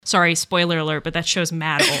Sorry, spoiler alert, but that show's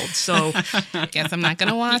mad old. So guess I'm not going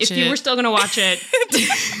to watch it. If you were still going to watch it,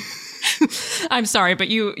 I'm sorry, but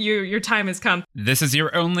your time has come. This is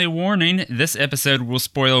your only warning. This episode will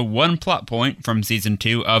spoil one plot point from Season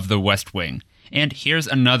 2 of The West Wing. And here's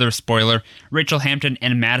another spoiler. Rachel Hampton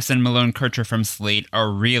and Madison Malone Kircher from Slate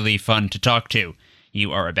are really fun to talk to.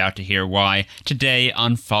 You are about to hear why today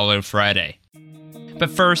on Follow Friday. But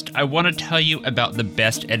first, I want to tell you about the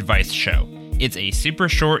Best Advice Show. It's a super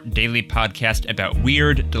short daily podcast about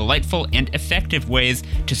weird, delightful, and effective ways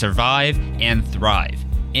to survive and thrive.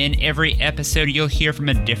 In every episode, you'll hear from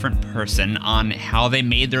a different person on how they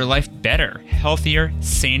made their life better, healthier,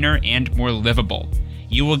 saner, and more livable.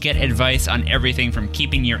 You will get advice on everything from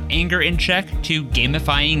keeping your anger in check to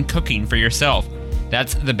gamifying cooking for yourself.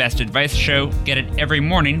 That's the Best Advice Show. Get it every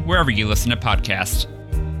morning wherever you listen to podcasts.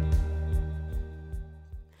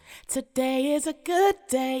 Today is a good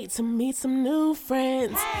day to meet some new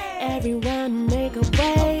friends. Hey. Everyone make a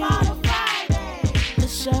way. The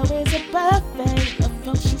show is a buffet of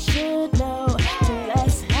folks you should know. So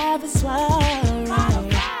let's have a soiree.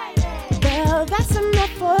 Well, that's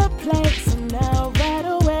enough for play. So now right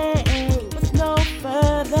away, with no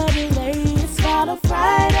further delay, it's Follow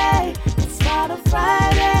Friday. It's Follow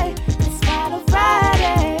Friday. It's Follow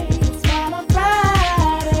Friday. It's Follow Friday.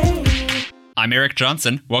 I'm Eric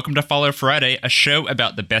Johnson. Welcome to Follow Friday, a show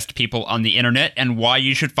about the best people on the internet and why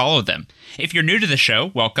you should follow them. If you're new to the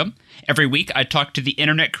show, welcome. Every week, I talk to the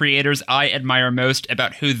internet creators I admire most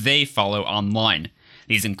about who they follow online.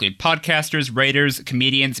 These include podcasters, writers,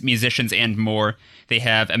 comedians, musicians, and more. They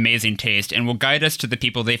have amazing taste and will guide us to the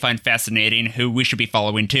people they find fascinating who we should be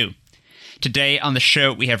following too. Today on the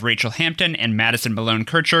show, we have Rachel Hampton and Madison Malone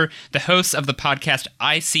Kircher, the hosts of the podcast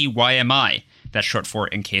ICYMI. That's short for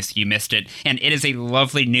In Case You Missed It, and it is a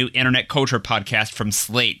lovely new internet culture podcast from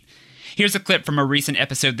Slate. Here's a clip from a recent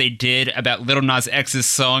episode they did about Lil Nas X's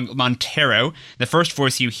song Montero. The first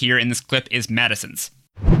voice you hear in this clip is Madison's.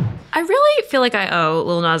 I really feel like I owe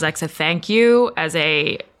Lil Nas X a thank you as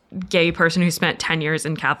a gay person who spent 10 years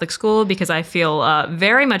in Catholic school, because I feel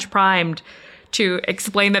very much primed to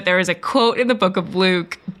explain that there is a quote in the book of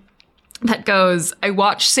Luke that goes, "I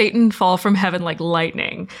watched Satan fall from heaven like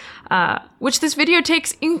lightning," which this video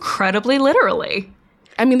takes incredibly literally.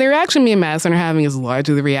 I mean, the reaction me and Madison are having is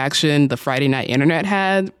largely the reaction the Friday night internet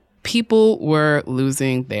had. People were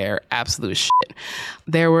losing their absolute shit.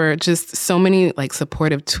 There were just so many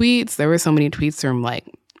supportive tweets. There were so many tweets from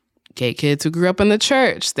gay kids who grew up in the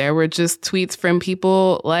church. There were just tweets from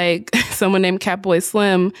people like someone named Catboy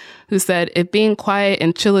Slim who said, "If being quiet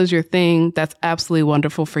and chill is your thing, that's absolutely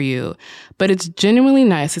wonderful for you. But it's genuinely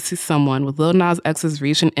nice to see someone with Lil Nas X's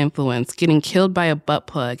reach and influence getting killed by a butt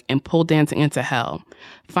plug and pole dancing into hell.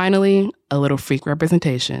 Finally, a little freak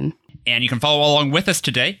representation." And you can follow along with us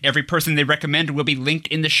today. Every person they recommend will be linked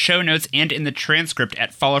in the show notes and in the transcript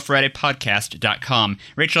at followfridaypodcast.com.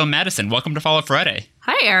 Rachel and Madison, welcome to Follow Friday.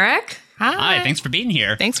 Hi, Eric. Hi, thanks for being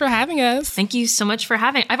here. Thanks for having us. Thank you so much for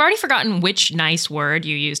having. I've already forgotten which nice word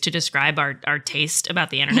you used to describe our taste about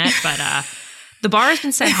the internet, but the bar has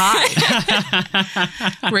been set high.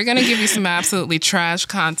 We're going to give you some absolutely trash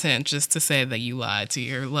content just to say that you lied to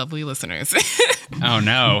your lovely listeners. Oh,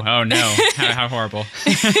 no. How horrible.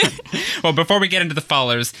 Well, before we get into the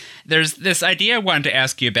followers, there's this idea I wanted to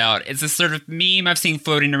ask you about. It's this sort of meme I've seen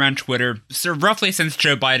floating around Twitter, sort of roughly since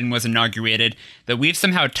Joe Biden was inaugurated, that we've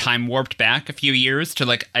somehow time warped back a few years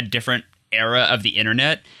to a different era of the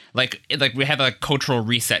internet. Like we have a cultural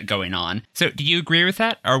reset going on. So do you agree with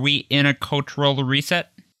that? Are we in a cultural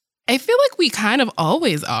reset? I feel like we kind of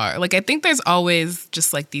always are. I think there's always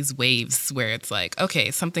just these waves where it's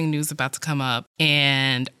okay, something new's about to come up,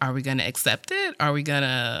 and are we going to accept it? Are we going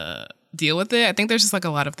to deal with it? I think there's just a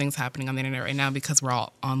lot of things happening on the internet right now because we're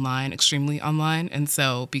all online, extremely online. And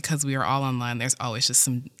so because we are all online, there's always just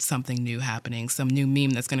something new happening, some new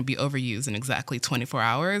meme that's going to be overused in exactly 24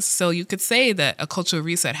 hours. So you could say that a cultural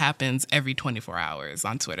reset happens every 24 hours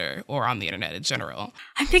on Twitter or on the internet in general.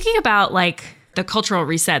 I'm thinking about the cultural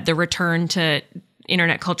reset, the return to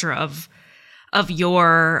internet culture of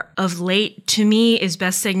late, to me, is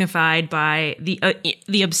best signified by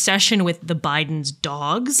the obsession with the Biden's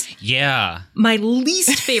dogs. Yeah. My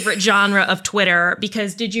least favorite genre of Twitter,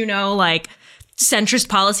 because did you know, centrist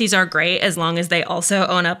policies are great as long as they also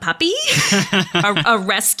own a puppy? a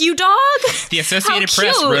rescue dog? The Associated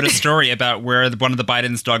Press wrote a story about where one of the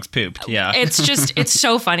Biden's dogs pooped. Yeah. It's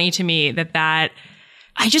so funny to me that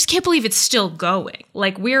I just can't believe it's still going.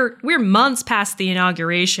 We're months past the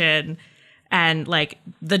inauguration, and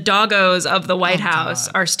the doggos of the White House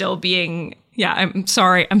are still being. Yeah, I'm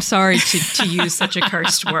sorry to use such a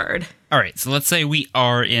cursed word. All right, so let's say we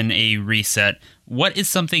are in a reset. What is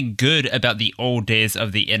something good about the old days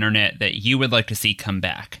of the internet that you would like to see come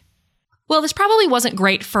back? Well, this probably wasn't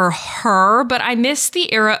great for her, but I miss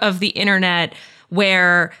the era of the internet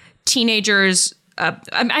where teenagers...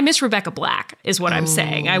 I miss Rebecca Black, is what I'm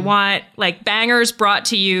saying. I want, like, bangers brought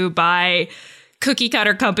to you by cookie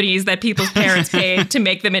cutter companies that people's parents paid to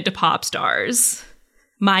make them into pop stars.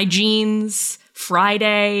 My Jeans,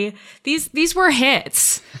 Friday, these were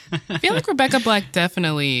hits. I feel like Rebecca Black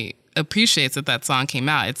definitely appreciates that song came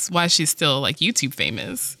out. It's why she's still, like, YouTube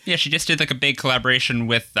famous. Yeah, she just did, like, a big collaboration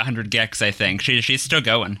with 100 Gex, I think. She's still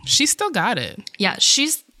going. She still got it. Yeah,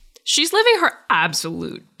 she's living her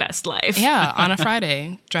absolute best life. Yeah, on a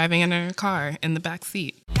Friday, driving in her car in the back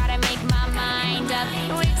seat. Gotta make my mind up,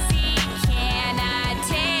 which seat can I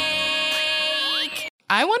take?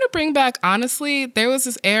 I want to bring back, honestly, there was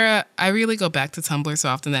this era, I really go back to Tumblr so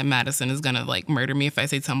often that Madison is going to, like, murder me if I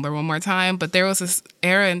say Tumblr one more time, but there was this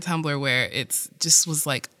era in Tumblr where it's just was,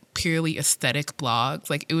 like, purely aesthetic blogs.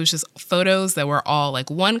 Like, it was just photos that were all, like,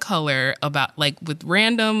 one color about, like, with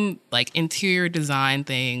random, like, interior design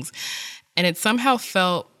things, and it somehow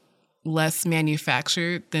felt less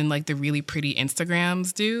manufactured than, like, the really pretty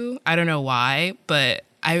Instagrams do. I don't know why, but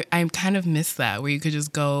I kind of miss that, where you could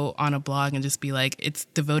just go on a blog and just be like, it's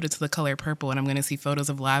devoted to the color purple, and I'm going to see photos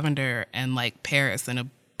of lavender and, like, Paris and a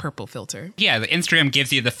purple filter. Yeah, the Instagram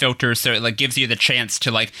gives you the filter, so it, like, gives you the chance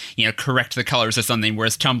to, like, you know, correct the colors of something,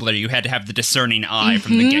 whereas Tumblr, you had to have the discerning eye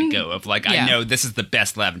from the get-go of, like, Yeah. I know this is the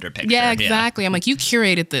best lavender picture. Yeah, exactly. I'm like, you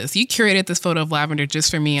curated this. You curated this photo of lavender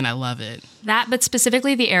just for me, and I love it. That, but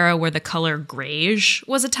specifically the era where the color greige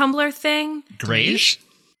was a Tumblr thing. Greige?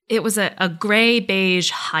 It was a gray-beige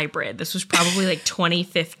hybrid. This was probably like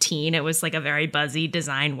 2015. It was like a very buzzy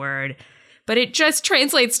design word. But it just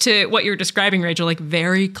translates to what you're describing, Rachel, like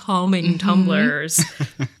very calming Tumblrs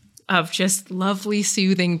of just lovely,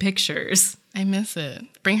 soothing pictures. I miss it.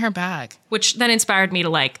 Bring her back. Which then inspired me to,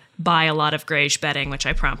 like, buy a lot of greige bedding, which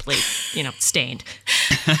I promptly, stained.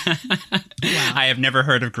 I have never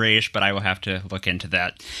heard of Greige, but I will have to look into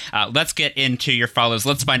that. Let's get into your follows.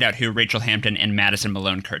 Let's find out who Rachel Hampton and Madison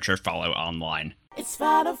Malone Kircher follow online. It's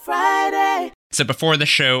Final Friday. So before the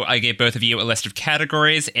show, I gave both of you a list of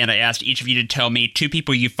categories, and I asked each of you to tell me 2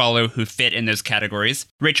 people you follow who fit in those categories.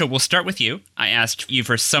 Rachel, we'll start with you. I asked you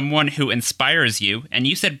for someone who inspires you, and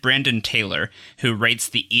you said Brandon Taylor, who writes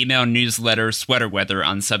the email newsletter Sweater Weather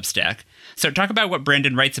on Substack. So talk about what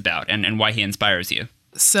Brandon writes about and why he inspires you.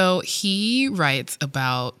 So he writes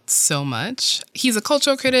about so much. He's a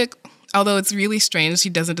cultural critic. Although it's really strange, he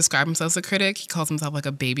doesn't describe himself as a critic. He calls himself like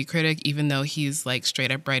a baby critic, even though he's like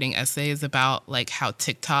straight up writing essays about like how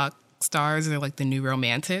TikTok stars are like the new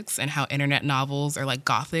romantics and how internet novels are like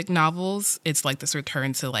Gothic novels. It's like this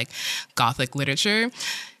return to like Gothic literature.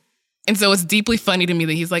 And so it's deeply funny to me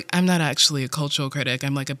that he's like, I'm not actually a cultural critic.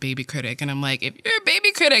 I'm like a baby critic. And I'm like, if you're a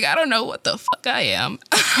baby critic, I don't know what the fuck I am.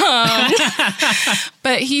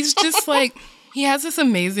 But he's just like... He has this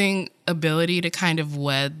amazing ability to kind of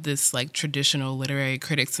wed this like traditional literary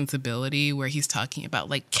critic sensibility where he's talking about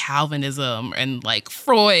like Calvinism and like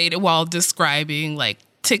Freud while describing like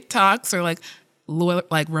TikToks or like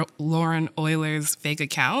Lauren Euler's fake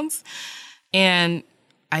accounts. And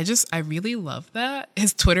I really love that.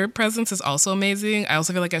 His Twitter presence is also amazing. I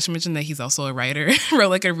also feel like I should mention that he's also a writer. Wrote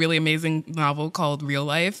like a really amazing novel called Real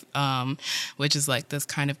Life, which is like this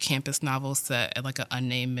kind of campus novel set at like an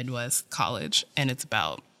unnamed Midwest college, and it's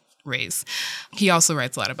about race. He also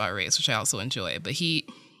writes a lot about race, which I also enjoy. But he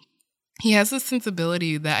has this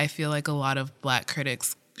sensibility that I feel like a lot of Black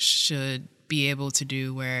critics should be able to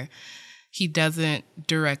do, where he doesn't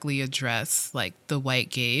directly address like the white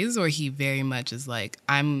gaze, or he very much is like,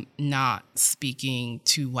 I'm not speaking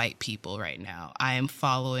to white people right now. I am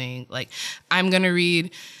following, like, I'm going to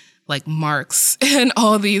read like Marx and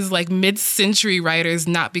all these like mid-century writers,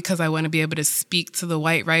 not because I want to be able to speak to the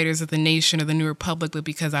white writers of The Nation or The New Republic, but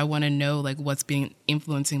because I want to know like what's being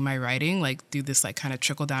influencing my writing, like through this like kind of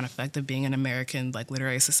trickle-down effect of being an American like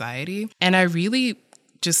literary society. And I really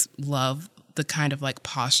just love the kind of like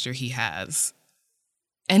posture he has.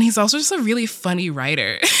 And he's also just a really funny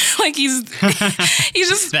writer. Like he's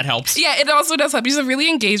just... That helps. Yeah, it also does help. He's a really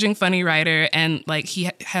engaging, funny writer. And like he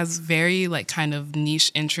has very like kind of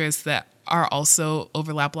niche interests that are also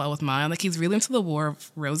overlap a lot with mine. Like he's really into the War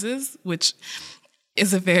of Roses, which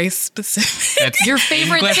is a very specific... That's your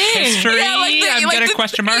favorite English thing. history? Yeah, I've got a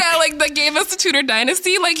question mark. Yeah, like that gave us the Tudor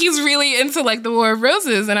dynasty. Like he's really into like the War of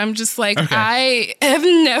Roses. And I'm just like, Okay. I have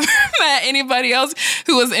never met anybody else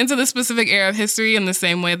who was into the specific era of history in the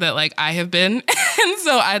same way that like I have been. And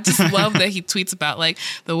so I just love that he tweets about like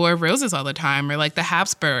the War of Roses all the time, or like the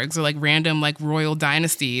Habsburgs, or like random like royal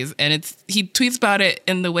dynasties. And he tweets about it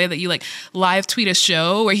in the way that you like live tweet a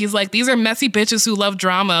show where he's like, these are messy bitches who love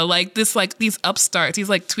drama, like this, like these upstarts. He's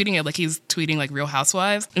like tweeting it like he's tweeting like Real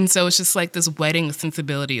Housewives. And so it's just like this wedding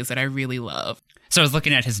sensibilities that I really love. So I was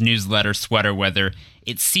looking at his newsletter, Sweater Weather.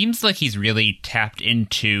 It seems like he's really tapped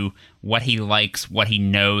into what he likes, what he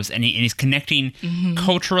knows, and he's connecting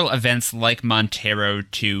cultural events like Montero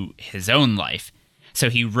to his own life. So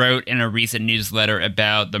he wrote in a recent newsletter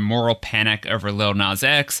about the moral panic over Lil Nas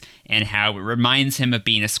X and how it reminds him of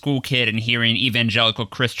being a school kid and hearing evangelical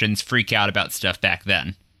Christians freak out about stuff back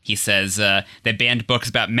then. He says they banned books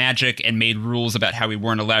about magic and made rules about how we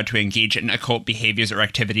weren't allowed to engage in occult behaviors or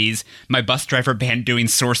activities. My bus driver banned doing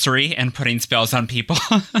sorcery and putting spells on people.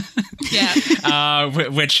 Yeah.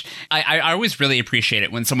 Which I always really appreciate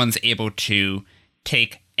it when someone's able to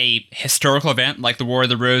take a historical event like the War of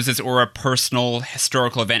the Roses or a personal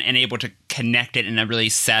historical event and able to connect it in a really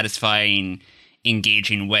satisfying,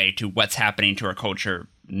 engaging way to what's happening to our culture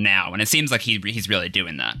now. And it seems like he's really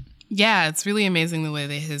doing that. Yeah, it's really amazing the way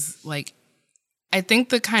that his, like, I think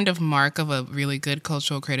the kind of mark of a really good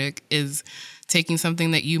cultural critic is taking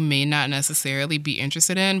something that you may not necessarily be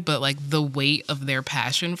interested in, but like the weight of their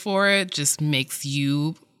passion for it just makes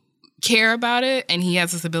you care about it. And he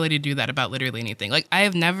has this ability to do that about literally anything. Like, I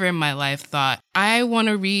have never in my life thought I want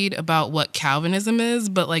to read about what Calvinism is,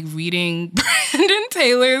 but like reading Brandon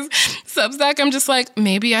Taylor's Substack, I'm just like,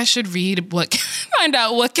 maybe I should find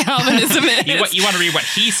out what Calvinism is. You want to read what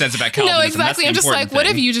he says about Calvinism. No, exactly. I'm just like, what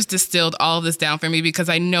thing. if you just distilled all of this down for me? Because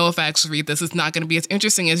I know if I actually read this, it's not going to be as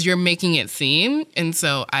interesting as you're making it seem. And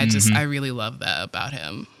so I really love that about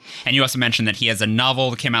him. And you also mentioned that he has a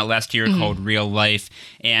novel that came out last year called Real Life.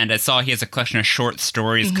 And I saw he has a collection of short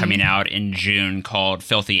stories coming out in June called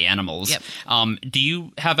Filthy Animals. Yep. Do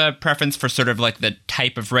you have a preference for sort of like the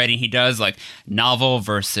type of writing he does, like novel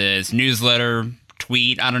versus newsletter,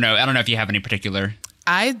 tweet? I don't know if you have any particular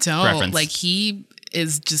I don't. preference. Like, he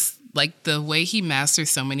is just like the way he masters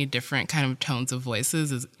so many different kind of tones of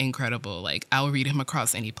voices is incredible. Like, I'll read him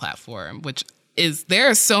across any platform, which is, there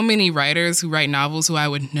are so many writers who write novels who I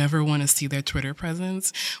would never want to see their Twitter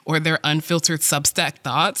presence or their unfiltered Substack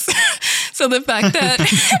thoughts. So the fact that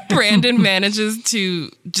Brandon manages to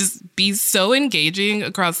just be so engaging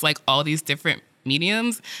across like all these different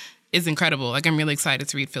mediums is incredible. Like, I'm really excited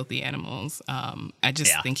to read Filthy Animals. I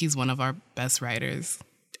just think he's one of our best writers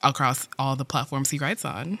across all the platforms he writes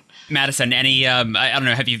on. Madison, any I don't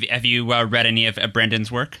know, have you read any of Brandon's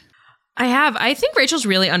work? I have. I think Rachel's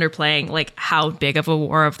really underplaying like how big of a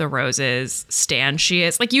War of the Roses stan she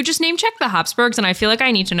is. Like, you just name check the Habsburgs, and I feel like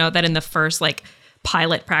I need to know that in the first like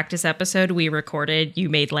pilot practice episode we recorded, you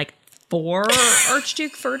made like 4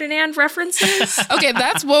 Archduke Ferdinand references. Okay,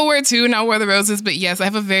 that's World War II, not War of the Roses. But yes, I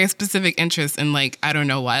have a very specific interest in like, I don't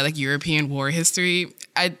know why, like European war history.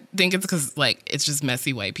 I think it's because like it's just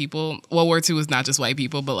messy white people. World War II was not just white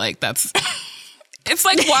people, but like that's... It's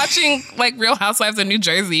like watching like Real Housewives of New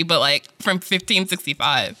Jersey, but like from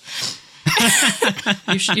 1565.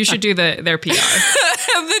 You should do their PR.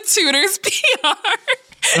 The Tudors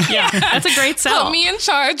PR. Yeah, that's a great sell. Put me in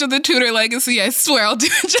charge of the Tudor legacy. I swear I'll do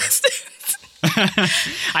it justice.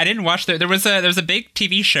 I didn't watch there was a big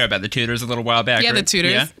TV show about the Tudors a little while back. Yeah, right? the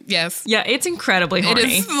Tudors. Yeah? Yes. Yeah, it's incredibly horny. It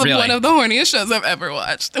is Really? one of the horniest shows I've ever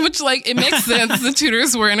watched, which like it makes sense. The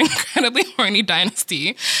Tudors were an incredibly horny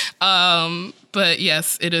dynasty. But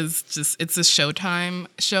yes, it's a Showtime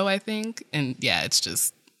show, I think. And yeah, it's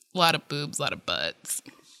just a lot of boobs, a lot of butts.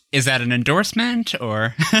 Is that an endorsement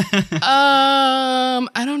or? I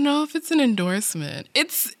don't know if it's an endorsement.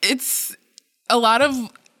 It's a lot of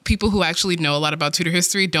people who actually know a lot about Tudor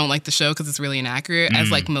history don't like the show because it's really inaccurate, as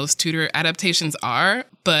like most Tudor adaptations are.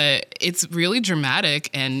 But it's really dramatic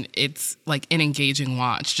and it's like an engaging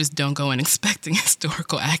watch. Just don't go in expecting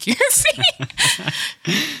historical accuracy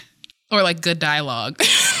or like good dialogue.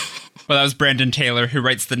 Well, that was Brandon Taylor, who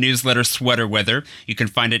writes the newsletter Sweater Weather. You can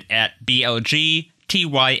find it at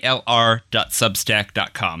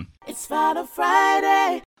blgtyl.substack.com. It's Final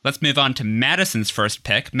Friday. Let's move on to Madison's first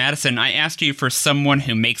pick. Madison, I asked you for someone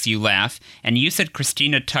who makes you laugh, and you said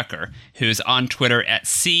Christina Tucker, who's on Twitter at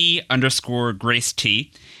 @C_Grace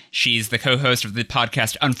T. She's the co-host of the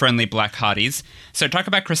podcast Unfriendly Black Hotties. So talk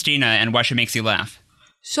about Christina and why she makes you laugh.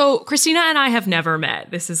 So Christina and I have never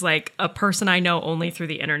met. This is like a person I know only through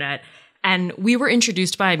the internet. And we were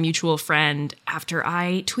introduced by a mutual friend after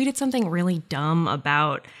I tweeted something really dumb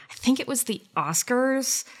about, I think it was the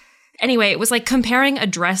Oscars. Anyway, it was like comparing a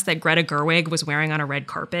dress that Greta Gerwig was wearing on a red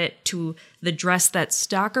carpet to the dress that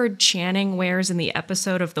Stockard Channing wears in the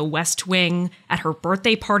episode of The West Wing at her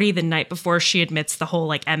birthday party the night before she admits the whole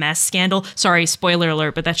like MS scandal. Sorry, spoiler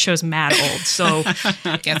alert, but that show's mad old. So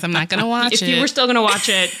Guess I'm not gonna watch it. if you were still gonna watch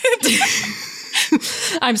it,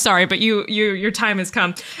 I'm sorry, but your time has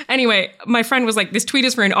come. Anyway, my friend was like, this tweet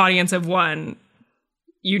is for an audience of one.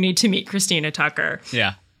 You need to meet Christina Tucker.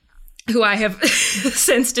 Yeah. Who I have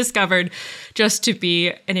since discovered just to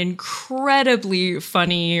be an incredibly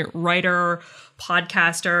funny writer,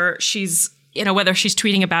 podcaster. She's, whether she's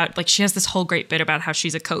tweeting about, like, she has this whole great bit about how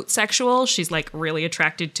she's a coat sexual. She's, like, really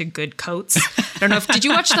attracted to good coats. I don't know if, did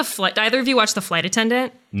you watch did either of you watch The Flight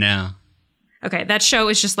Attendant? No. Okay, that show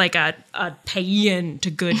is just like a pay-in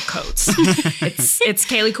to good coats. it's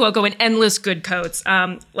Kaylee Cuoco and endless good coats.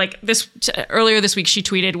 Earlier this week, she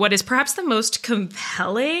tweeted what is perhaps the most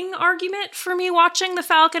compelling argument for me watching The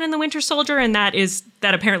Falcon and the Winter Soldier, and that is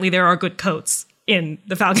that apparently there are good coats in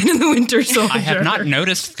The Falcon and the Winter Soldier. I have not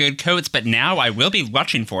noticed good coats, but now I will be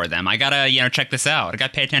watching for them. I gotta, check this out. I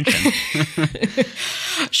gotta pay attention.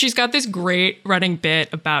 She's got this great running bit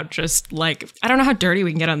about just like, I don't know how dirty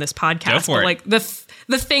we can get on this podcast. Go for but it. Like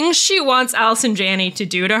the things she wants Allison Janney to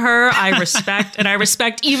do to her, I respect, and I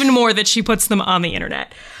respect even more that she puts them on the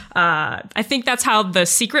internet. I think that's how The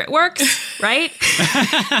Secret works, right?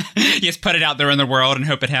 You just put it out there in the world and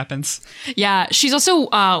hope it happens. Yeah. She's also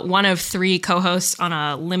one of 3 co-hosts on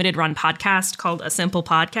a limited run podcast called A Simple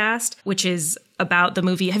Podcast, which is about the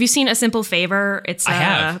movie. Have you seen A Simple Favor? It's I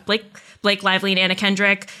have. Blake Lively and Anna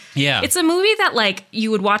Kendrick. Yeah. It's a movie that like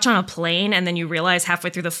you would watch on a plane and then you realize halfway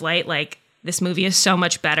through the flight, like, this movie is so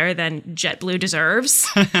much better than JetBlue deserves.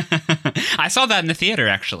 I saw that in the theater,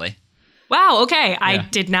 actually. Wow, okay. I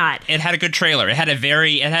did not. It had a good trailer. It had a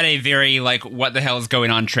very like, what the hell is going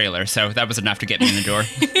on trailer. So that was enough to get me in the door.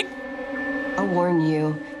 I'll warn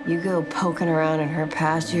you, you go poking around in her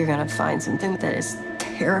past, you're gonna find something that is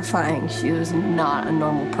terrifying. She was not a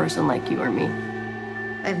normal person like you or me.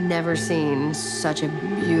 I've never seen such a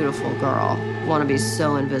beautiful girl want to be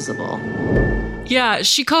so invisible. Yeah,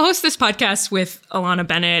 she co-hosts this podcast with Alana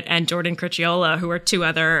Bennett and Jordan Cricchiola, who are 2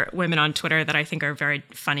 other women on Twitter that I think are very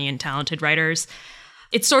funny and talented writers.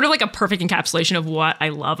 It's sort of like a perfect encapsulation of what I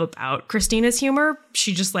love about Christina's humor.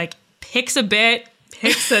 She just like picks a bit,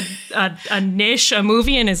 picks a niche, a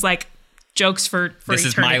movie, and is like, jokes for This eternity.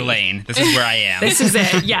 is my lane. This is where I am. This is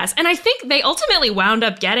it, yes. And I think they ultimately wound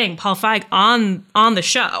up getting Paul Feig on the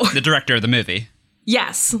show. The director of the movie.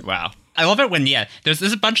 Yes. Wow. I love it when, there's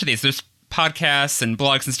a bunch of these. There's podcasts and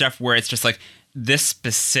blogs and stuff where it's just like, this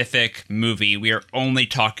specific movie, we are only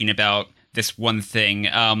talking about this one thing.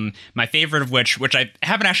 My favorite of which I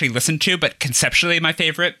haven't actually listened to, but conceptually my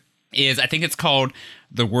favorite is, I think it's called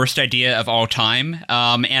The Worst Idea of All Time.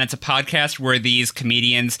 And it's a podcast where these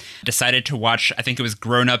comedians decided to watch, I think it was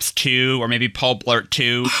Grown Ups 2 or maybe Paul Blart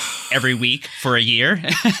 2 every week for a year.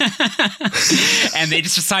 And they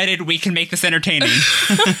just decided we can make this entertaining.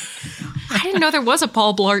 I didn't know there was a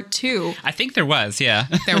Paul Blart 2. I think there was, yeah.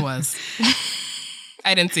 There was.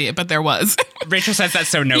 I didn't see it, but there was. Rachel says that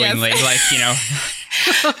so knowingly,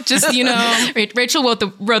 Just, Rachel wrote the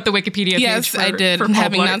Wikipedia page. Yes, for, I did. For Paul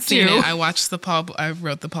Having Blart not seen 2. it, I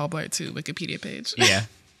wrote the Paul Blart 2 Wikipedia page. Yeah.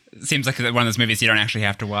 Seems like one of those movies you don't actually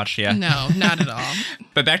have to watch, yeah. No, not at all.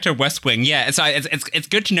 But back to West Wing, yeah. It's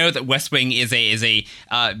good to know that West Wing is a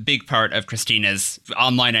big part of Christina's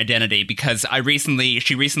online identity, because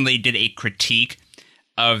she recently did a critique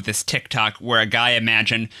of this TikTok where a guy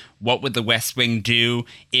imagined what would the West Wing do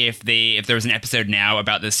if there was an episode now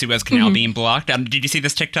about the Suez Canal being blocked. Did you see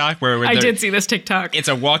this TikTok? Where I did see this TikTok. It's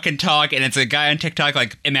a walk and talk, and it's a guy on TikTok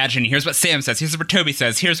like, imagine, here's what Sam says, here's what Toby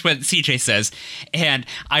says, here's what CJ says. And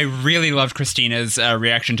I really loved Christina's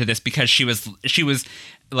reaction to this, because she was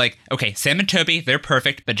like, okay, Sam and Toby, they're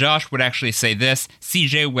perfect, but Josh would actually say this,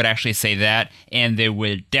 CJ would actually say that, and there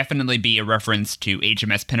would definitely be a reference to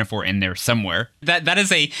HMS Pinafore in there somewhere. That is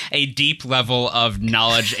a deep level of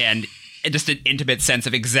knowledge and just an intimate sense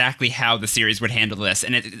of exactly how the series would handle this,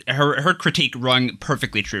 and her critique rung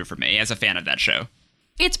perfectly true for me as a fan of that show.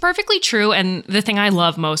 It's perfectly true, and the thing I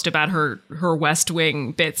love most about her West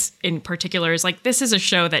Wing bits in particular is, like, this is a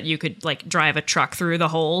show that you could, like, drive a truck through the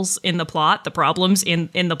holes in the plot, the problems in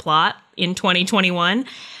the plot in 2021.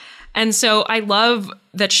 And so I love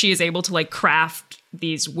that she is able to, like, craft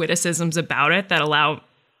these witticisms about it that allow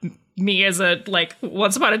me as a, like,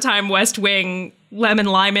 once upon a time West Wing Lemon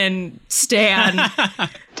Lyman stan.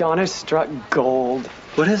 Donna struck gold.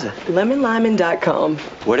 What is it? LemonLyman.com.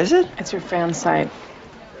 What is it? It's your fan site.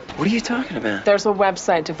 What are you talking about? There's a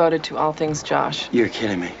website devoted to all things Josh. You're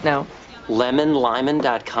kidding me. No.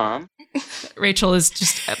 LemonLyman.com? Rachel is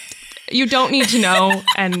just, you don't need to know,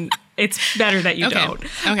 and it's better that you don't.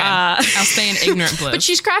 Okay. I'll stay in ignorant bliss. But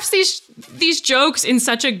she crafts these jokes in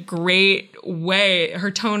such a great way.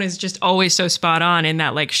 Her tone is just always so spot on in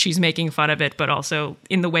that, like, she's making fun of it, but also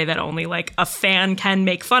in the way that only, like, a fan can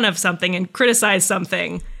make fun of something and criticize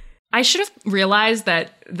something. I should have realized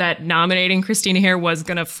that nominating Christina here was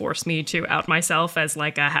going to force me to out myself as,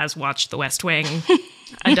 like, a has watched The West Wing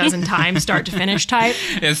a dozen times, start to finish type.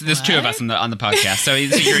 There's two of us on the podcast, so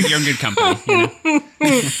you're in good company. You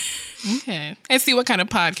know? Okay. I see what kind of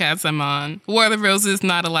podcast I'm on. War of the Roses,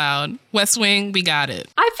 not allowed. West Wing, we got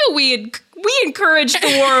it. I feel we encouraged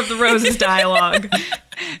the War of the Roses dialogue.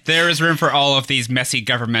 There is room for all of these messy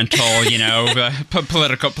governmental,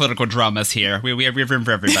 political dramas here. We have room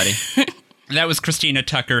for everybody. That was Christina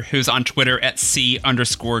Tucker, who's on Twitter at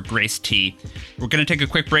 @C_Grace T. We're going to take a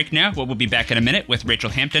quick break now. We'll be back in a minute with Rachel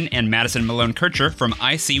Hampton and Madison Malone Kircher from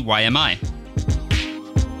ICYMI.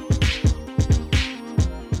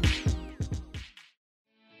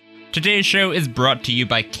 Today's show is brought to you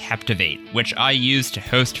by Captivate, which I use to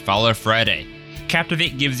host Follow Friday.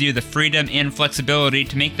 Captivate gives you the freedom and flexibility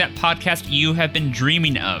to make that podcast you have been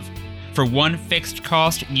dreaming of. For one fixed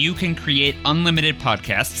cost, you can create unlimited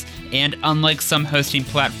podcasts, and unlike some hosting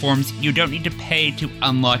platforms, you don't need to pay to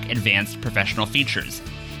unlock advanced professional features.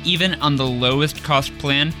 Even on the lowest cost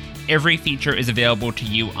plan, every feature is available to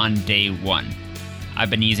you on day one. I've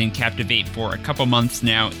been using Captivate for a couple months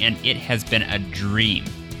now, and it has been a dream.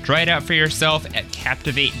 Try it out for yourself at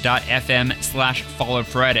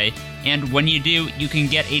captivate.fm/followfriday, and when you do, you can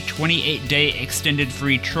get a 28-day extended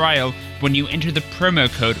free trial when you enter the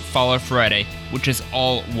promo code FollowFriday, which is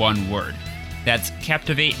all one word. That's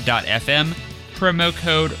captivate.fm, promo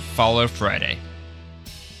code FollowFriday.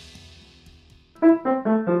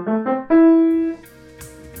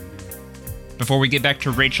 Before we get back to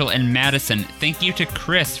Rachel and Madison, thank you to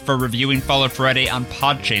Chris for reviewing Follow Friday on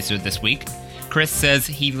Podchaser this week. Chris says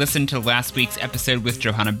he listened to last week's episode with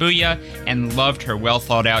Johanna Bouya and loved her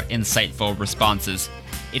well-thought-out, insightful responses.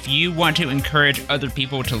 If you want to encourage other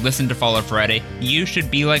people to listen to Follow Friday, you should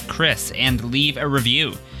be like Chris and leave a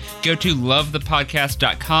review. Go to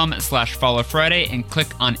lovethepodcast.com/followfriday and click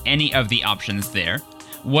on any of the options there.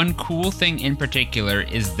 One cool thing in particular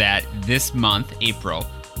is that this month, April,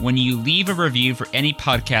 when you leave a review for any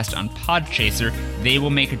podcast on Podchaser, they will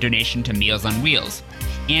make a donation to Meals on Wheels.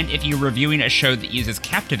 And if you're reviewing a show that uses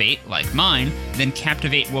Captivate, like mine, then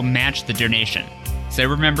Captivate will match the donation. So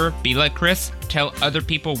remember, be like Chris, tell other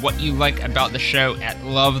people what you like about the show at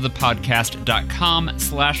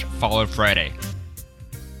lovethepodcast.com/followfriday.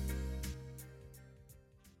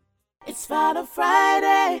 It's Follow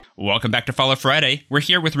Friday. Welcome back to Follow Friday. We're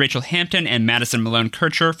here with Rachel Hampton and Madison Malone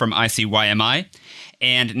Kircher from ICYMI.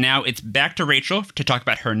 And now it's back to Rachel to talk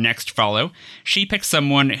about her next follow. She picked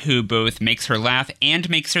someone who both makes her laugh and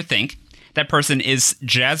makes her think. That person is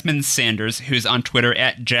Jasmine Sanders, who's on Twitter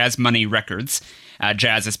at JazMoneyRecords.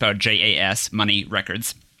 Jazz is spelled Jas, Money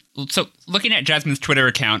Records. So looking at Jasmine's Twitter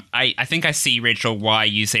account, I think I see, Rachel, why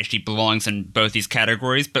you say she belongs in both these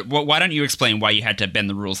categories. But why don't you explain why you had to bend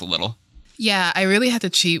the rules a little? Yeah, I really had to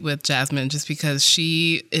cheat with Jasmine just because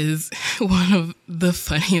she is one of the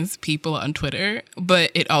funniest people on Twitter, but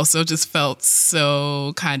it also just felt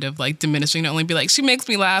so kind of like diminishing to only be like, she makes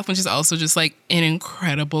me laugh when she's also just like an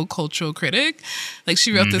incredible cultural critic. Like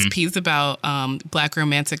she wrote this piece about Black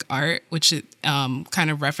romantic art, which is kind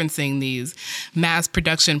of referencing these mass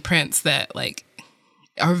production prints that like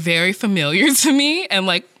are very familiar to me and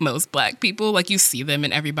like most Black people. Like you see them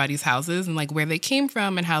in everybody's houses and like where they came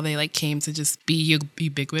from and how they like came to just be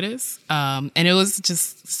ubiquitous. And it was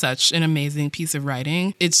just such an amazing piece of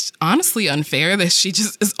writing. It's honestly unfair that she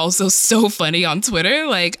just is also so funny on Twitter.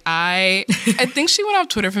 Like I think she went off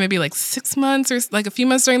Twitter for maybe like 6 months or like a few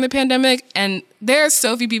months during the pandemic. And there are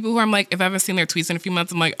so few people who I'm like, if I haven't seen their tweets in a few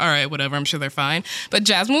months, I'm like, all right, whatever, I'm sure they're fine. But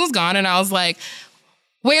Jasmine was gone and I was like,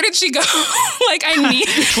 where did she go? Like, I need...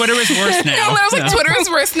 Twitter is worse now. I was like, Twitter is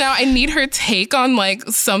worse now. I need her take on, like,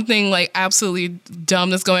 something, like, absolutely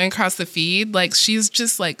dumb that's going across the feed. Like, she's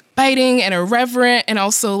just, like, biting and irreverent and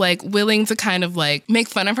also, like, willing to kind of, like, make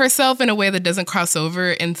fun of herself in a way that doesn't cross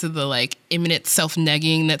over into the, like, imminent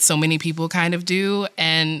self-negging that so many people kind of do.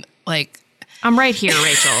 And, like... I'm right here,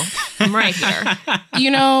 Rachel. I'm right here.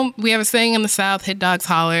 You know, we have a saying in the South, hit dogs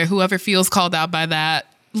holler. Whoever feels called out by that,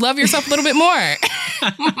 love yourself a little bit more.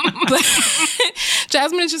 But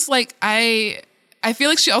Jasmine is just like, I feel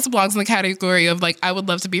like she also belongs in the category of like, I would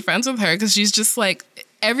love to be friends with her because she's just like,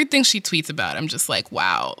 everything she tweets about, I'm just like,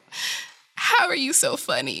 wow, how are you so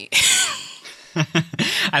funny?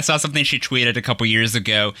 I saw something she tweeted a couple years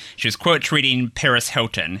ago. She was quote tweeting Paris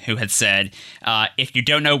Hilton, who had said, if you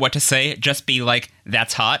don't know what to say, just be like,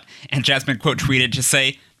 that's hot. And Jasmine quote tweeted to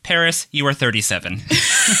say, Paris, you are 37.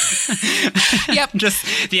 Yep.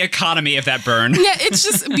 Just the economy of that burn. Yeah, it's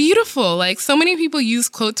just beautiful. Like, so many people use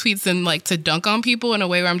quote tweets and like to dunk on people in a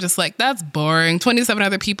way where I'm just like, that's boring. 27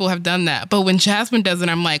 other people have done that. But when Jasmine does it,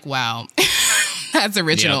 I'm like, wow, that's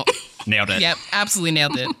original. Yep. Nailed it. Yep, absolutely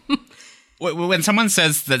nailed it. When someone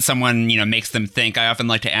says that someone, makes them think, I often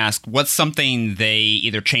like to ask, what's something they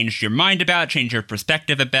either changed your mind about, changed your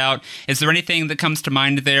perspective about? Is there anything that comes to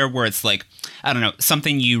mind there where it's like, I don't know,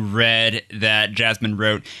 something you read that Jasmine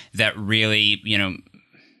wrote that really,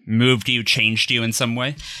 moved you, changed you in some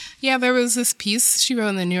way? Yeah, there was this piece she wrote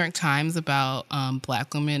in the New York Times about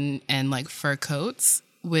Black women and like fur coats,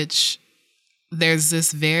 which there's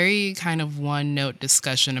this very kind of one-note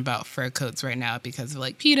discussion about fur coats right now because of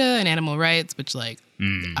like PETA and animal rights, which like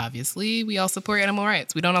obviously we all support animal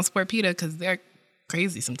rights. We don't all support PETA because they're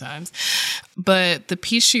crazy sometimes. But the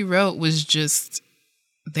piece she wrote was just,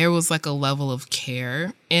 there was like a level of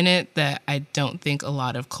care in it that I don't think a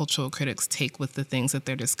lot of cultural critics take with the things that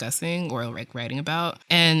they're discussing or like writing about.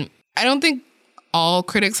 And I don't think all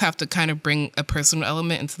critics have to kind of bring a personal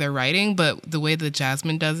element into their writing, but the way that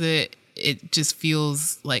Jasmine does it, it just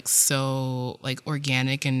feels like so like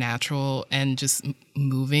organic and natural and just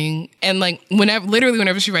moving. And like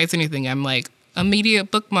whenever she writes anything, I'm like,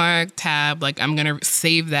 immediate bookmark tab, like I'm gonna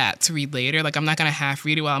save that to read later. Like I'm not gonna half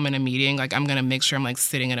read it while I'm in a meeting. Like I'm gonna make sure I'm like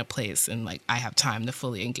sitting in a place and like I have time to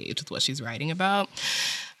fully engage with what she's writing about.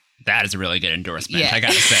 That is a really good endorsement, Yeah. I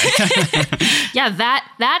gotta say. Yeah,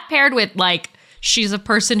 that paired with like, she's a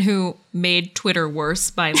person who made Twitter worse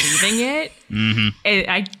by leaving it. Mm-hmm.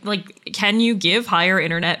 I like, can you give higher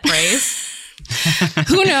internet praise?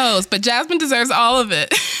 Who knows? But Jasmine deserves all of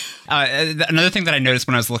it. Another thing that I noticed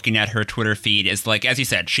when I was looking at her Twitter feed is, like, as you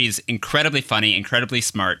said, she's incredibly funny, incredibly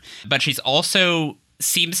smart, but she's also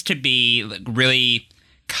seems to be like, really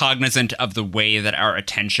cognizant of the way that our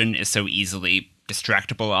attention is so easily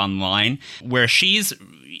distractible online, where she's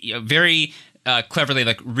very cleverly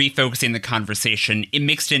like refocusing the conversation. It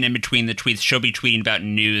mixed in between the tweets. She'll be tweeting about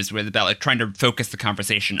news with about like trying to focus the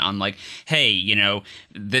conversation on like, hey,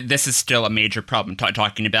 this is still a major problem.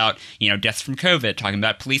 Talking about deaths from COVID, talking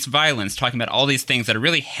about police violence, talking about all these things that are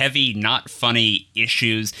really heavy, not funny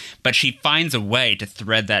issues. But she finds a way to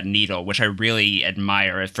thread that needle, which I really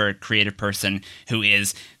admire for a creative person who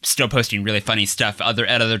is still posting really funny stuff at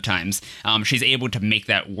other times. She's able to make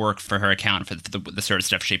that work for her account for the sort of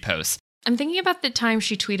stuff she posts. I'm thinking about the time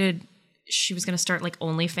she tweeted she was going to start like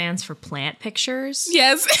OnlyFans for plant pictures.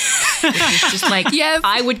 Yes. Which is just like, yes.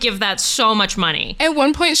 I would give that so much money. At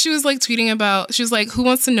one point she was like tweeting about, she was like, who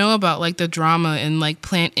wants to know about like the drama in like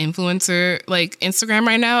plant influencer like Instagram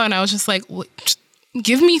right now? And I was just like,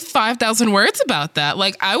 give me 5,000 words about that.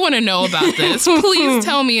 Like, I want to know about this. Please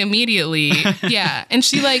tell me immediately. Yeah. And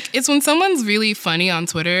she like, it's when someone's really funny on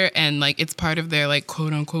Twitter and like it's part of their like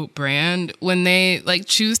quote unquote brand, when they like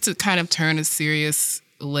choose to kind of turn a serious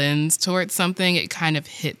lens towards something, it kind of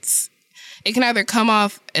hits. It can either come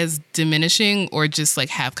off as diminishing or just like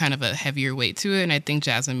have kind of a heavier weight to it. And I think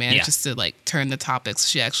Jasmine manages to like turn the topics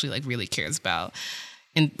she actually like really cares about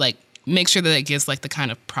and like make sure that it gives like the kind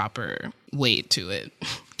of proper weight to it.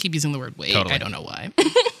 Keep using the word weight. Totally. I don't know why.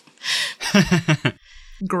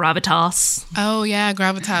 Gravitas. Oh yeah,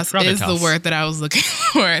 gravitas is the word that I was looking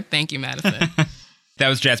for. Thank you, Madison. That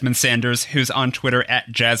was Jasmine Sanders, who's on Twitter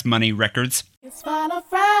at JazzMoneyRecords. It's Follow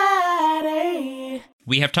Friday.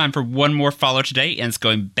 We have time for one more follow today, and it's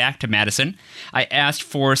going back to Madison. I asked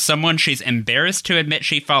for someone she's embarrassed to admit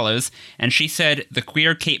she follows, and she said the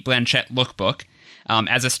Queer Cate Blanchett Lookbook.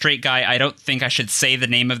 As a straight guy, I don't think I should say the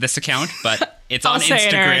name of this account, but it's on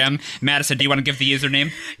Instagram. Madison, do you want to give the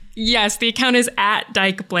username? Yes, the account is at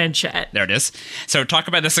Dyke Blanchett. There it is. So talk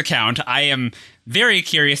about this account. I am very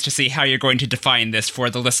curious to see how you're going to define this for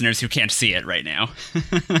the listeners who can't see it right now.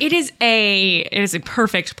 It is a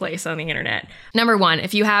perfect place on the internet. Number one,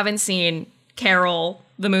 if you haven't seen Carol,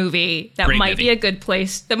 the movie, that might be a good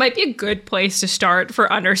place. That might be a good place to start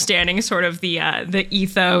for understanding sort of the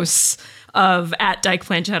ethos of at Dyke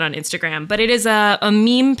Blanchett on Instagram. But it is a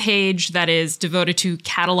meme page that is devoted to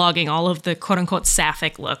cataloging all of the quote-unquote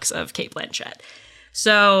sapphic looks of Cate Blanchett.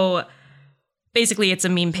 So basically, it's a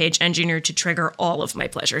meme page engineered to trigger all of my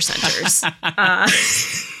pleasure centers.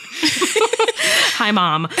 Hi,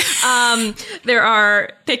 Mom. There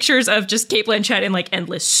are pictures of just Cate Blanchett in like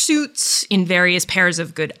endless suits, in various pairs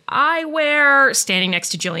of good eyewear, standing next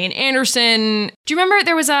to Gillian Anderson. Do you remember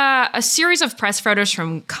there was a series of press photos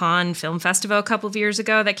from Cannes Film Festival a couple of years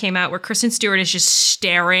ago that came out where Kristen Stewart is just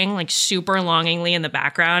staring like super longingly in the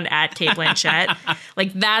background at Cate Blanchett?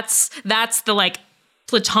 Like that's the like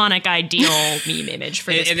platonic ideal meme image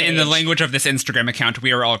for this page. In the language of this Instagram account,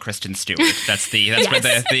 we are all Kristen Stewart. That's Yes. where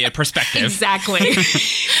the perspective. Exactly.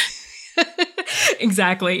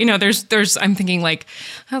 Exactly. You know, there's I'm thinking like,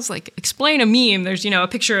 I was like, explain a meme. There's, you know, a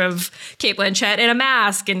picture of Cate Blanchett in a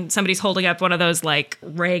mask and somebody's holding up one of those like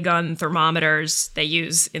ray gun thermometers they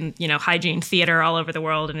use in, you know, hygiene theater all over the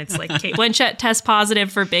world. And it's like Cate Blanchett test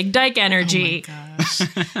positive for Big Dyke Energy. Oh my gosh.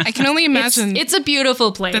 I can only imagine It's a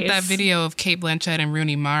beautiful place. that video of Cate Blanchett and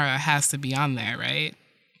Rooney Mara has to be on there, right?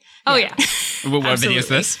 Oh, yeah. What video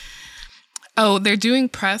is Absolutely. this? Oh, they're doing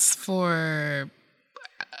press for...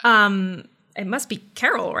 It must be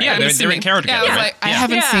Carol, right? Yeah, they're in Carol Yeah, together. I was right? like, I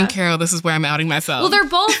haven't Yeah. seen Carol. This is where I'm outing myself. Well, they're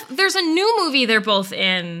both, there's a new movie they're both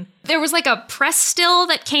in. There was like a press still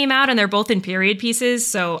that came out and they're both in period pieces.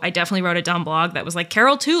 So I definitely wrote a dumb blog that was like,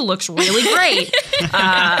 Carol 2 looks really great.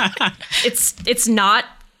 It's not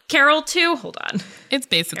Carol 2. Hold on. It's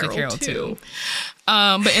basically Carol 2. too.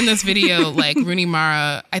 But in this video, like Rooney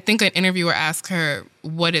Mara, I think an interviewer asked her,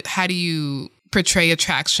 how do you portray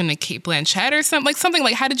attraction to Cate Blanchett or something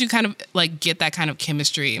like how did you kind of like get that kind of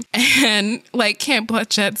chemistry? And like Cate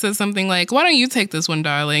Blanchett says something like, why don't you take this one,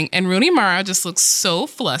 darling? And Rooney Mara just looks so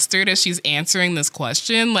flustered as she's answering this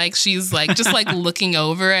question. Like she's like just like looking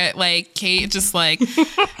over at like Kate, just like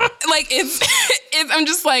it's I'm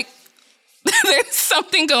just like, there's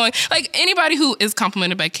something going, like anybody who is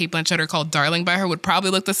complimented by Cate Blanchett or called darling by her would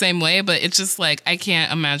probably look the same way, but it's just like, I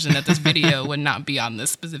can't imagine that this video would not be on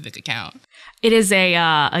this specific account. It is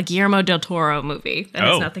a Guillermo del Toro movie that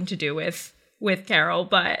has Oh. nothing to do with Carol,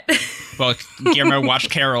 but Well, Guillermo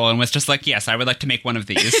watched Carol and was just like, yes, I would like to make one of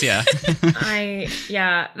these. Yeah.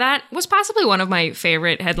 that was possibly one of my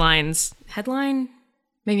favorite headlines. Headline?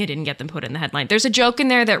 Maybe I didn't get them put in the headline. There's a joke in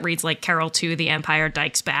there that reads like Carol 2, The Empire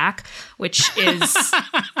Dikes Back, which is,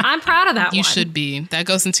 I'm proud of that one. You should be. That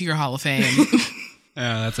goes into your Hall of Fame.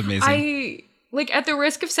 That's amazing. Like, at the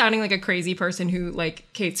risk of sounding like a crazy person who, like,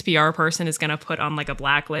 Kate's PR person is going to put on, like, a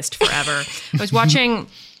blacklist forever, I was watching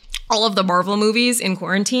all of the Marvel movies in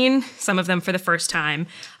quarantine, some of them for the first time.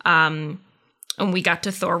 And we got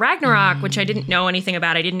to Thor Ragnarok, which I didn't know anything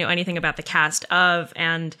about. I didn't know anything about the cast of,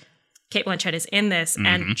 and Cate Blanchett is in this.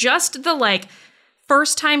 And just the, like,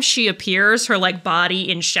 first time she appears, her, like, body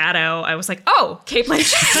in shadow, I was like, oh, Cate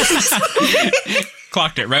Blanchett.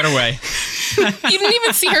 Clocked it right away. You didn't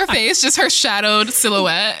even see her face, just her shadowed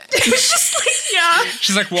silhouette. Just like, yeah.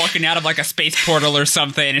 She's like walking out of like a space portal or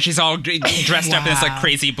something, and she's all dressed up in this like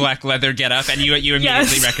crazy black leather getup, and you immediately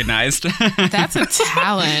Yes. recognized. That's a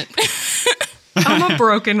talent. I'm a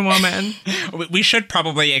broken woman. We should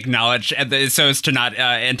probably acknowledge, so as to not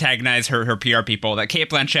antagonize her PR people, that Cate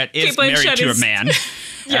Blanchett is married to a man.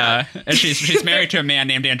 Yeah. And she's married to a man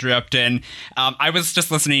named Andrew Upton. I was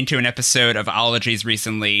just listening to an episode of Ologies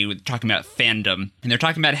recently talking about fandom, and they're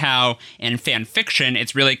talking about how in fan fiction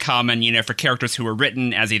it's really common, you know, for characters who are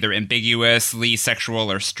written as either ambiguously sexual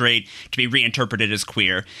or straight to be reinterpreted as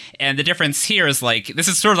queer. And the difference here is like, this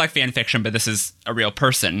is sort of like fan fiction, but this is a real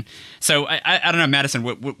person. So I don't know, Madison,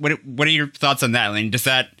 what are your thoughts on that? I mean, does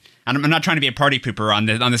that... I'm not trying to be a party pooper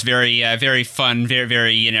on this very, very fun, very,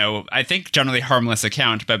 very, you know, I think generally harmless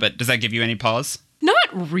account, but does that give you any pause?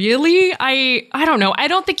 Not really. I don't know. I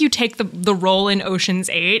don't think you take the role in Ocean's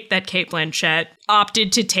 8 that Cate Blanchett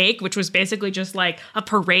opted to take, which was basically just like a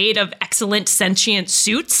parade of excellent sentient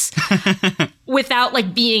suits without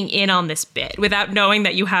like being in on this bit, without knowing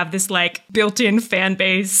that you have this like built-in fan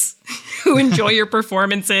base who enjoy your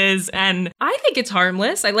performances. And I think it's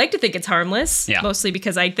harmless. I like to think it's harmless, mostly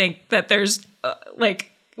because I think that there's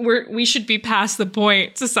we should be past the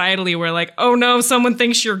point societally where like, oh no, someone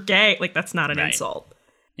thinks you're gay. Like that's not an insult.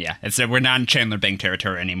 Yeah, we're not in Chandler Bing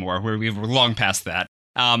territory anymore. We're long past that.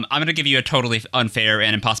 I'm going to give you a totally unfair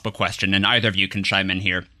and impossible question, and either of you can chime in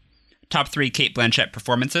here. Top 3 Cate Blanchett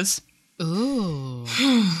performances? Ooh.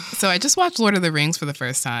 So I just watched Lord of the Rings for the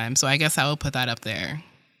first time, so I guess I will put that up there.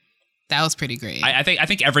 That was pretty great. I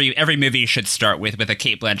think every movie should start with a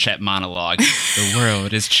Cate Blanchett monologue. The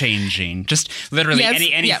world is changing. Just literally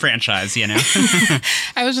any franchise, you know?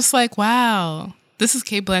 I was just like, wow, this is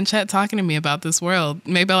Cate Blanchett talking to me about this world.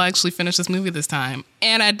 Maybe I'll actually finish this movie this time.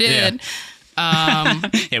 And I did. Yeah.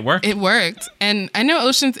 It worked. It worked. And I know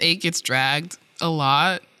Ocean's 8 gets dragged a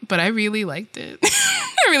lot, but I really liked it.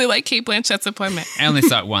 I really like Cate Blanchett's appointment. I only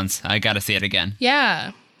saw it once. I gotta see it again.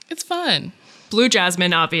 Yeah, it's fun. Blue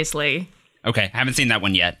Jasmine, obviously. Okay, I haven't seen that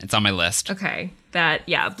one yet. It's on my list. Okay.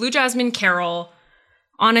 Blue Jasmine, Carol.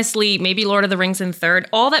 Honestly, maybe Lord of the Rings in third.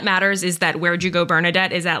 All that matters is that Where'd You Go,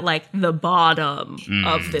 Bernadette is at like the bottom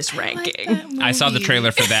of this ranking. I saw the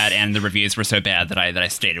trailer for that, and the reviews were so bad that I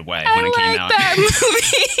stayed away when it came out. That movie.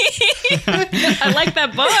 I like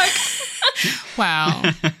that book. Wow.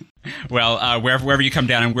 Well, wherever you come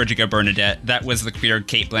down on Where'd You Go, Bernadette, that was the Queer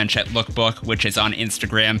Cate Blanchett lookbook, which is on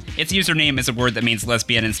Instagram. Its username is a word that means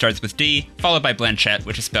lesbian and starts with D, followed by Blanchett,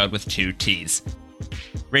 which is spelled with 2 T's.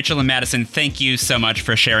 Rachel and Madison, thank you so much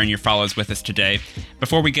for sharing your follows with us today.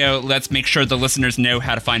 Before we go, let's make sure the listeners know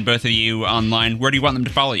how to find both of you online. Where do you want them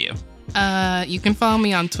to follow you? You can follow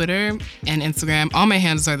me on Twitter and Instagram. All my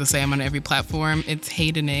handles are the same on every platform. It's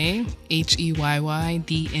Heydanae,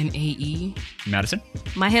 HEYYDNAE. Madison?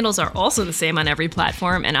 My handles are also the same on every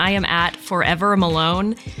platform, and I am at Forever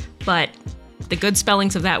Malone, but the good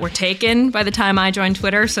spellings of that were taken by the time I joined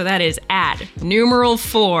Twitter, so that is at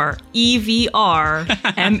 #4 EVRMALONE.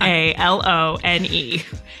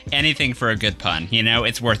 Anything for a good pun. You know,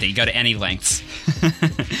 it's worth it. You go to any lengths.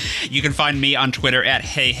 You can find me on Twitter at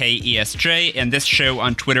HeyHeyESJ, and this show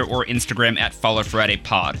on Twitter or Instagram at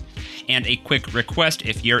FollowFridayPod. And a quick request,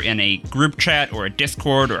 if you're in a group chat or a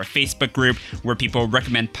Discord or a Facebook group where people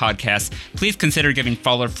recommend podcasts, please consider giving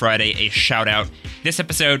Follow Friday a shout out. This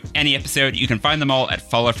episode, any episode, you can find them all at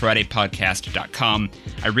followfridaypodcast.com.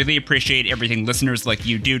 I really appreciate everything listeners like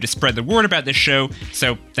you do to spread the word about this show,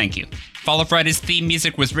 so thank you. Follow Friday's theme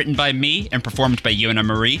music was written by me and performed by Yona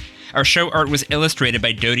Marie. Our show art was illustrated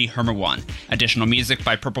by Dodi Hermawan. Additional music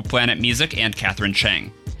by Purple Planet Music and Catherine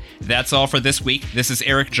Chang. That's all for this week. This is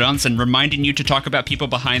Eric Johnson reminding you to talk about people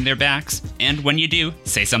behind their backs. And when you do,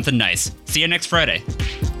 say something nice. See you next Friday.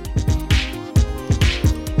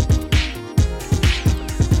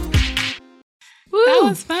 That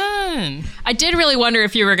was fun. I did really wonder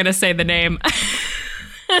if you were going to say the name.